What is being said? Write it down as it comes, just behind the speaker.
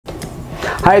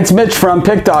Hi, it's Mitch from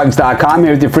PickDawgz.com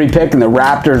here with your free pick in the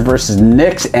Raptors versus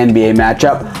Knicks NBA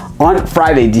matchup on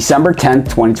Friday, December 10th,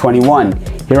 2021.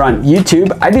 Here on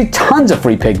YouTube, I do tons of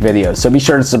free pick videos, so be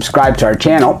sure to subscribe to our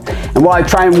channel. And while I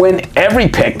try and win every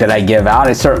pick that I give out,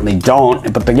 I certainly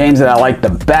don't, but the games that I like the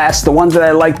best, the ones that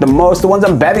I like the most, the ones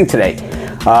I'm betting today,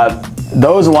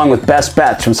 those, along with best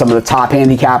bets from some of the top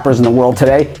handicappers in the world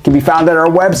today, can be found at our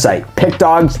website,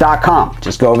 pickdawgz.com.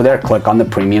 Just go over there, click on the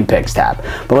Premium Picks tab.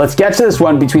 But let's get to this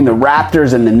one between the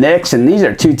Raptors and the Knicks, and these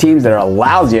are two teams that are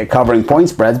lousy at covering point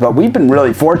spreads, but we've been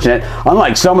really fortunate.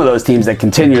 Unlike some of those teams that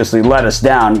continuously let us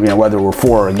down, whether we're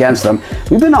for or against them,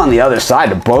 we've been on the other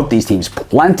side of both these teams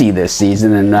plenty this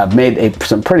season and made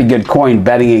some pretty good coin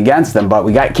betting against them, but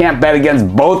we can't bet against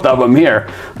both of them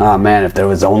here. Oh man, if there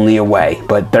was only a way,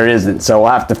 but there isn't. So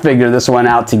we'll have to figure this one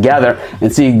out together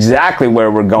and see exactly where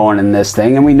we're going in this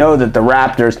thing. And we know that the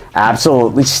Raptors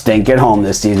absolutely stink at home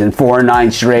this season.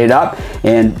 4-9 straight up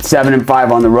and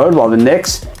 7-5 on the road, while the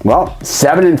Knicks, well,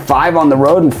 7-5 on the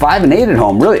road and 5-8 at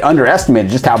home. Really underestimated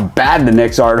just how bad the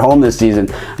Knicks are at home this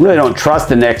season. I really don't trust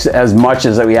the Knicks as much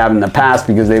as we have in the past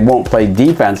because they won't play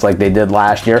defense like they did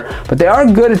last year. But they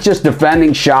are good at just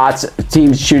defending shots.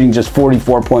 Teams shooting just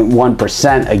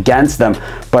 44.1% against them.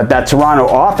 But that Toronto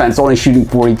offense only shooting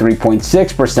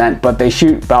 43.6%, but they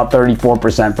shoot about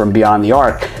 34% from beyond the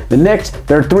arc. The Knicks,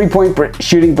 their three-point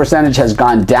shooting percentage has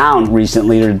gone down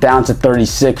recently. They're down to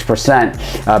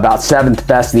 36%, about 7th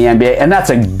best in the NBA, and that's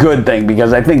a good thing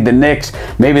because I think the Knicks,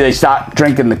 maybe they stop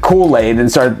drinking the Kool-Aid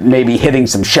and start maybe hitting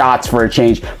some shots for a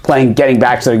change, getting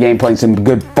back to their game, playing some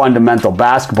good fundamental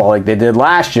basketball like they did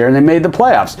last year, and they made the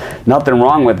playoffs. Nothing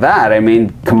wrong with that. I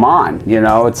mean, come on,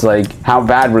 it's like, how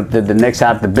bad did the Knicks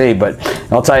have to be? But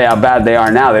I'll tell you how bad they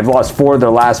are now. They've lost 4 of their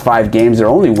last 5 games. Their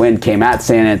only win came at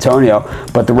San Antonio.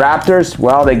 But the Raptors,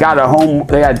 well, they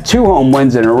had 2 home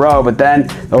wins in a row, but then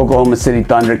the Oklahoma City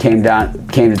Thunder came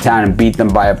to town and beat them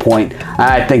by a point.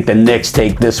 I think the Knicks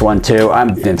take this one too. I'm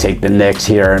going to take the Knicks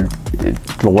here,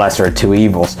 the lesser of two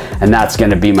evils, and that's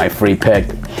going to be my free pick.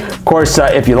 Of course,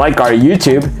 if you like our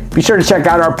YouTube, be sure to check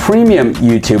out our premium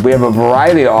YouTube. We have a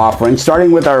variety of offerings,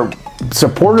 starting with our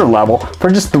supporter level for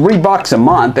just $3 a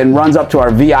month and runs up to our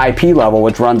VIP level,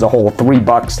 which runs a whole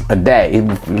 $3 a day,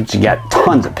 which you get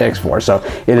tons of picks for. So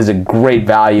it is a great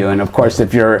value. And of course,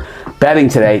 if you're betting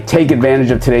today, take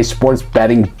advantage of today's sports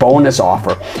betting bonus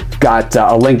offer. We've got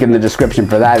a link in the description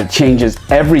for that. It changes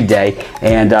every day,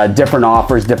 and different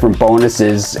offers, different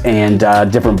bonuses, and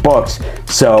different books.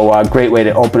 So a great way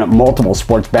to open up multiple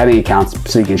sports betting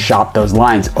accounts so you can shop those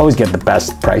lines. Always get the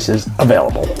best prices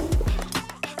available.